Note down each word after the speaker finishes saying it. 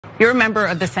You're a member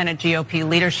of the Senate GOP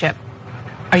leadership.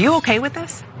 Are you okay with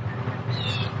this?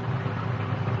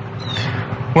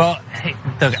 Well,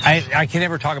 look, I can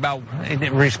never talk about,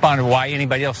 respond to why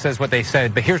anybody else says what they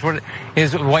said, but here's what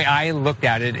is the way I looked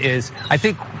at it is, I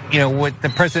think, what the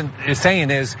president is saying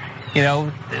is,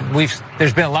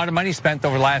 there's been a lot of money spent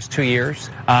over the last 2 years.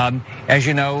 As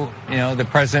you know, the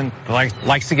president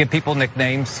likes to give people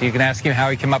nicknames. You can ask him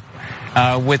how he came up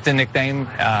with the nickname.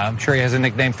 I'm sure he has a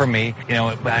nickname for me.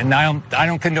 And I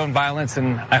don't condone violence,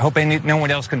 and I hope no one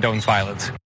else condones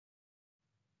violence.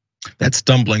 That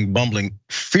stumbling, bumbling,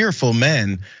 fearful man.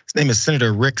 His name is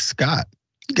Senator Rick Scott.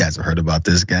 You guys have heard about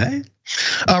this guy.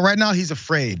 Right now, he's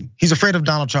afraid. He's afraid of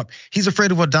Donald Trump. He's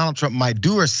afraid of what Donald Trump might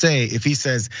do or say if he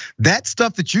says, that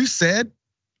stuff that you said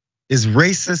is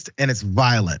racist and it's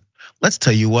violent. Let's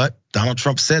tell you what Donald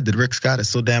Trump said that Rick Scott is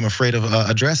so damn afraid of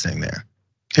addressing there.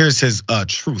 Here's his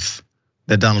truth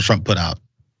that Donald Trump put out.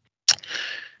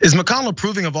 Is McConnell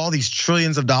approving of all these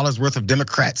trillions of dollars worth of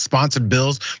Democrat-sponsored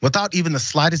bills without even the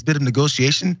slightest bit of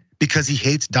negotiation because he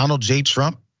hates Donald J.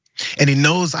 Trump? And he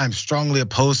knows I'm strongly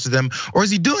opposed to them? Or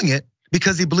is he doing it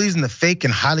because he believes in the fake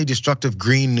and highly destructive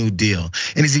Green New Deal?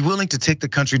 And is he willing to take the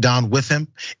country down with him?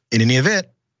 In any event,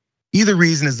 either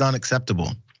reason is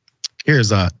unacceptable. Here's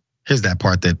that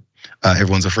part that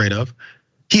everyone's afraid of.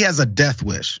 He has a death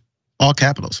wish, all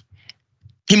capitals.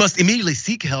 He must immediately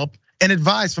seek help and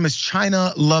advice from his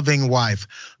China-loving wife,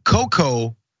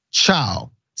 Coco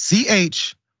Chow,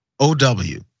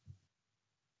 C-H-O-W.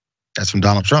 That's from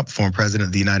Donald Trump, former president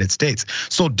of the United States.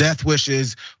 So death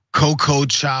wishes, Coco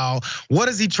Chow. What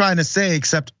is he trying to say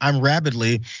except I'm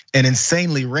rabidly and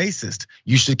insanely racist?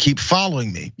 You should keep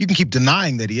following me. You can keep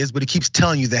denying that he is, but he keeps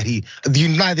telling you that you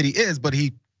deny that he is, but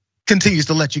he continues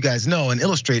to let you guys know and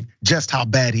illustrate just how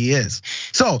bad he is.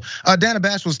 So Dana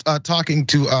Bash was talking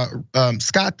to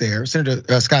Scott there,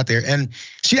 Senator Scott there, and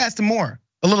she asked him a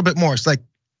little bit more. It's like,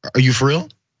 are you for real?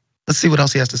 Let's see what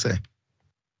else he has to say.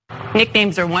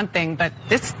 Nicknames are one thing, but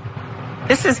this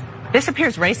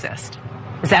appears racist.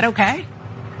 Is that okay?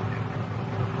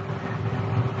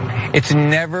 It's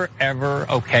never ever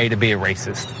okay to be a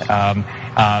racist.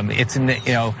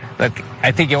 Look,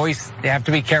 I think you always have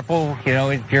to be careful.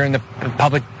 If you're in the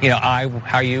public, eye,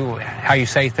 how you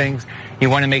say things. You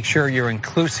want to make sure you're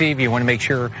inclusive. You want to make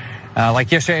sure.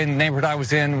 Like yesterday in the neighborhood I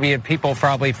was in, we had people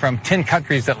probably from 10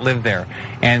 countries that live there.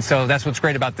 And so that's what's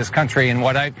great about this country. And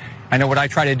what I know what I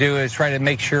try to do is try to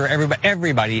make sure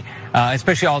everybody,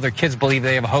 especially all their kids, believe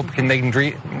they have hope and they can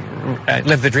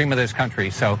live the dream of this country.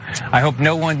 So I hope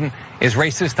no one is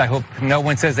racist. I hope no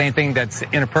one says anything that's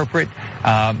inappropriate.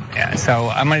 So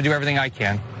I'm going to do everything I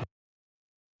can.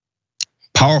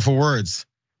 Powerful words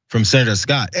from Senator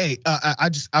Scott. Hey,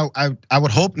 I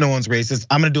would hope no one's racist.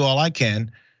 I'm going to do all I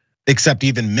can, except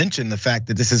even mention the fact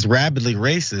that this is rabidly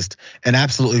racist and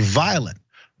absolutely violent.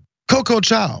 Coco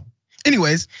Chow.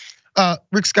 Anyways,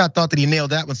 Rick Scott thought that he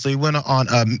nailed that one, so he went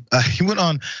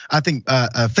on. I think,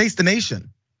 Face the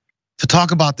Nation to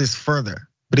talk about this further.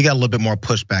 But he got a little bit more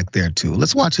pushback there too.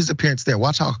 Let's watch his appearance there.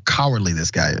 Watch how cowardly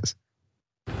this guy is.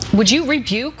 Would you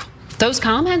rebuke those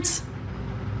comments?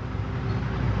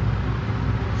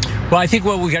 Well, I think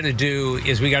what we got to do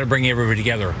is we got to bring everybody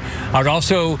together. I would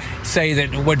also say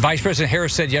that what Vice President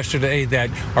Harris said yesterday,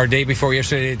 or day before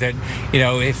yesterday, that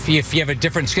if you have a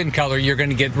different skin color, you're going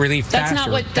to get relief faster.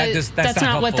 That's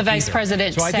not what the Vice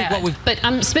President said. I think but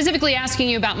I'm specifically asking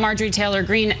you about Marjorie Taylor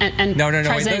Greene and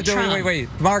President Trump. Wait,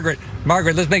 Margaret,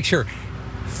 let's make sure.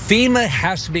 FEMA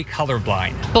has to be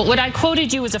colorblind. But what I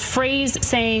quoted you was a phrase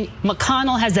saying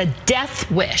McConnell has a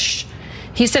death wish.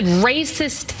 He said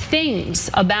racist things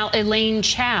about Elaine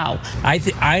Chao. I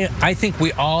think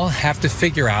we all have to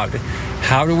figure out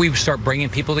how do we start bringing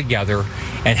people together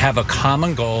and have a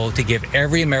common goal to give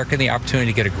every American the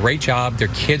opportunity to get a great job, their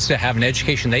kids to have an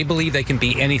education. They believe they can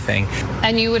be anything.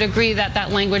 And you would agree that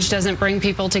that language doesn't bring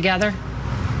people together?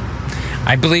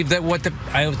 I believe that what the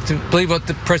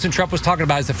President Trump was talking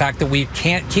about is the fact that we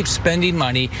can't keep spending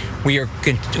money. We're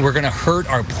going to hurt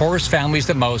our poorest families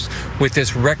the most with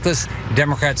this reckless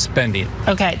Democrat spending.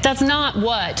 Okay, that's not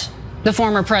what the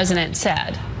former president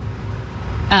said.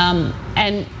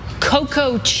 And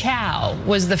Coco Chow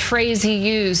was the phrase he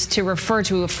used to refer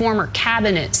to a former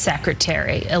cabinet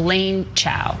secretary, Elaine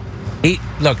Chao.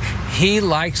 He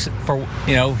likes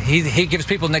he gives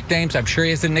people nicknames. I'm sure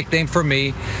he has a nickname for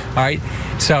me. All right,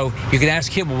 so you can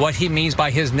ask him what he means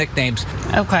by his nicknames.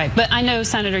 Okay, but I know,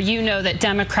 Senator, you know that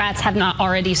Democrats have not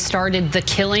already started the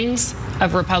killings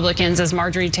of Republicans, as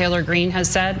Marjorie Taylor Greene has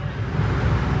said.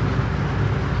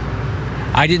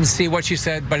 I didn't see what she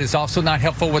said, but it's also not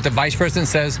helpful what the vice president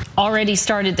says. Already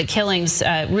started the killings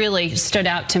really stood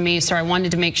out to me, so I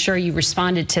wanted to make sure you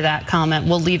responded to that comment.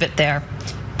 We'll leave it there.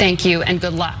 Thank you and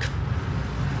good luck.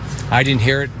 I didn't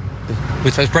hear it.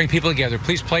 Let's bring people together.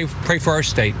 Please pray for our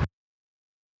state.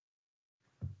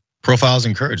 Profiles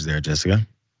encouraged there, Jessica.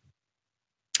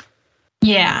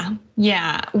 Yeah.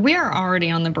 We're already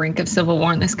on the brink of civil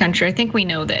war in this country. I think we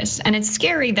know this. And it's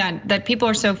scary that people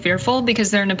are so fearful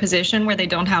because they're in a position where they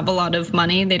don't have a lot of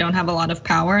money, they don't have a lot of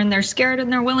power, and they're scared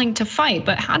and they're willing to fight.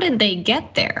 But how did they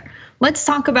get there? Let's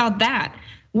talk about that.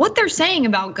 What they're saying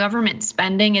about government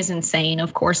spending is insane.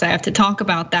 Of course, I have to talk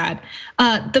about that.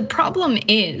 The problem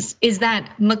is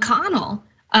that McConnell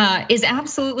is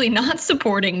absolutely not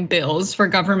supporting bills for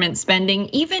government spending.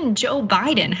 Even Joe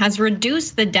Biden has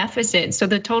reduced the deficit, so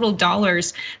the total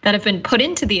dollars that have been put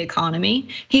into the economy,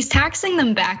 he's taxing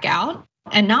them back out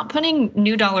and not putting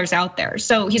new dollars out there.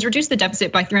 So he's reduced the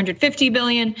deficit by 350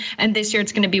 billion, and this year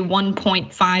it's gonna be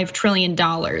 1.5 trillion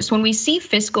dollars. When we see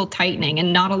fiscal tightening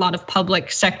and not a lot of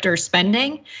public sector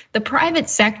spending, the private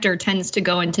sector tends to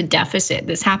go into deficit.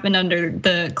 This happened under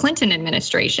the Clinton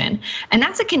administration, and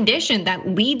that's a condition that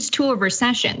leads to a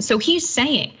recession. So he's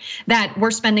saying that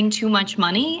we're spending too much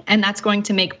money and that's going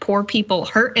to make poor people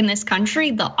hurt in this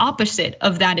country. The opposite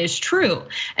of that is true.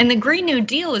 And the Green New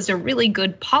Deal is a really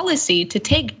good policy to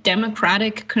take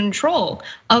democratic control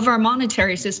of our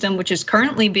monetary system, which is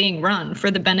currently being run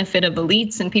for the benefit of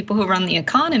elites and people who run the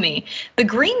economy. The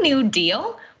Green New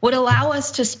Deal would allow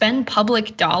us to spend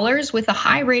public dollars with a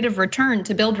high rate of return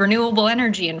to build renewable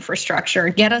energy infrastructure,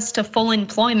 get us to full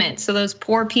employment. So those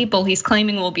poor people he's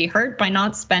claiming will be hurt by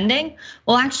not spending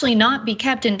will actually not be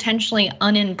kept intentionally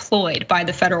unemployed by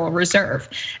the Federal Reserve.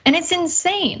 And it's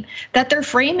insane that they're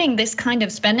framing this kind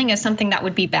of spending as something that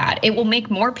would be bad. It will make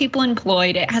more people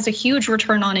employed. It has a huge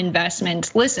return on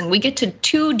investment. Listen, we get to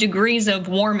 2 degrees of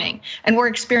warming and we're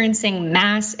experiencing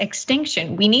mass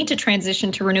extinction. We need to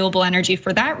transition to renewable energy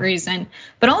for that reason,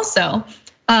 but also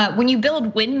when you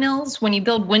build windmills, when you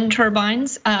build wind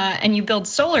turbines, and you build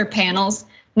solar panels,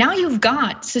 now you've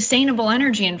got sustainable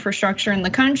energy infrastructure in the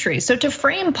country. So to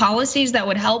frame policies that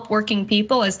would help working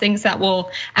people as things that will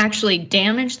actually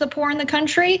damage the poor in the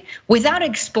country without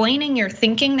explaining your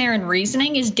thinking there and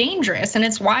reasoning is dangerous. And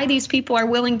it's why these people are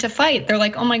willing to fight. They're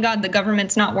like, oh my God, the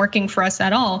government's not working for us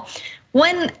at all.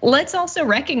 When let's also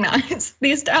recognize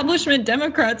the establishment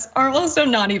Democrats are also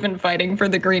not even fighting for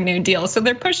the Green New Deal. So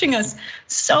they're pushing us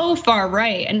so far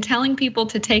right and telling people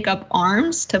to take up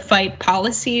arms to fight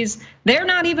policies they're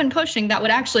not even pushing that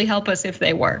would actually help us if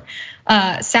they were.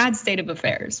 Sad state of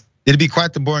affairs. It'd be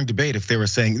quite the boring debate if they were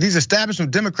saying these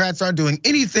establishment Democrats aren't doing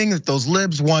anything that those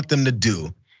libs want them to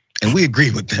do. And we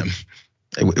agree with them.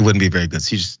 It wouldn't be very good.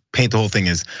 So you just paint the whole thing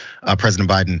as President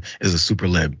Biden is a super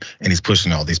lib and he's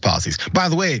pushing all these policies. By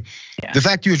the way, the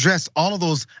fact you address all of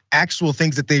those actual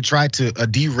things that they tried to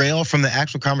derail from the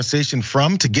actual conversation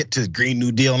to get to Green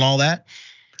New Deal and all that,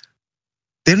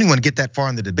 they don't even want to get that far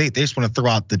in the debate. They just want to throw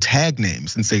out the tag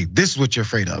names and say, this is what you're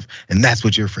afraid of, and that's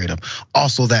what you're afraid of.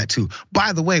 Also that too.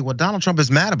 By the way, what Donald Trump is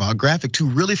mad about, graphic 2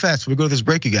 really fast, before we go to this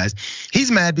break, you guys,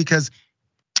 he's mad because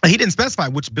he didn't specify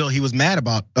which bill he was mad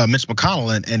about Mitch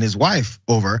McConnell and his wife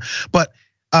over, but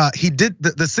he did.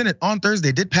 The Senate on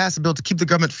Thursday did pass a bill to keep the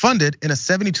government funded in a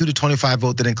 72-25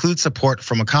 vote that includes support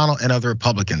from McConnell and other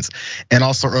Republicans. And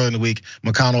also earlier in the week,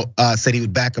 McConnell said he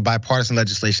would back a bipartisan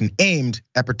legislation aimed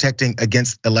at protecting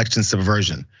against election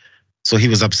subversion. So he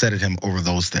was upset at him over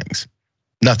those things.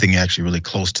 Nothing actually really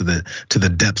close to the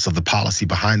depths of the policy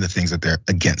behind the things that they're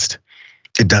against.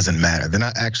 It doesn't matter. They're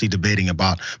not actually debating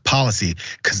about policy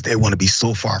because they want to be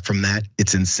so far from that.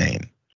 It's insane.